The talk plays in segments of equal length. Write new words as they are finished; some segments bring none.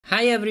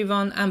Hi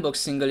everyone,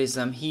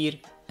 Unboxingalism here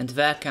and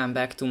welcome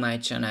back to my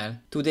channel.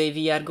 Today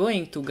we are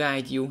going to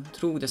guide you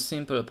through the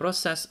simple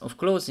process of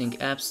closing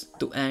apps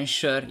to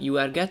ensure you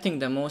are getting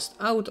the most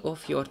out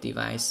of your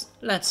device.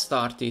 Let's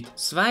start it.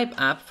 Swipe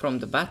up from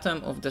the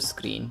bottom of the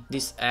screen.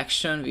 This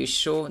action will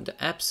show the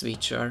app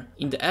switcher.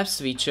 In the app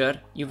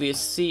switcher you will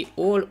see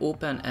all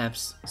open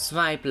apps.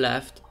 Swipe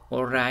left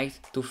or right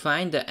to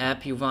find the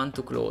app you want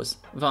to close.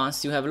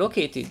 Once you have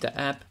located the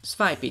app,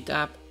 swipe it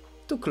up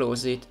to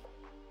close it.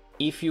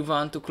 If you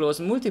want to close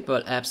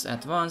multiple apps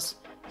at once,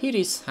 here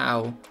is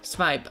how.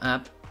 Swipe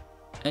up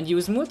and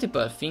use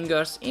multiple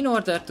fingers in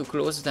order to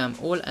close them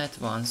all at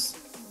once.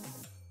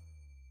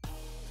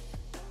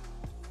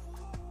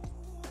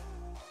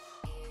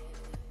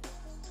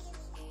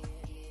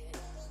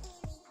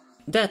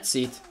 That's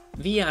it,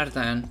 we are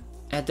done.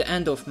 At the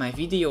end of my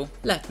video,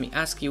 let me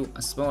ask you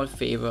a small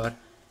favor.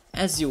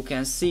 As you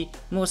can see,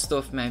 most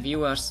of my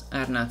viewers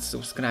are not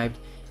subscribed.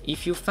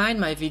 If you find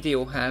my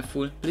video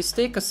helpful, please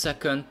take a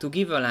second to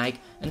give a like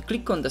and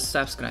click on the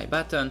subscribe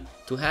button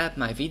to help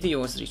my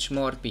videos reach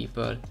more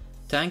people.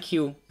 Thank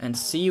you and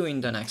see you in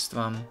the next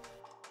one.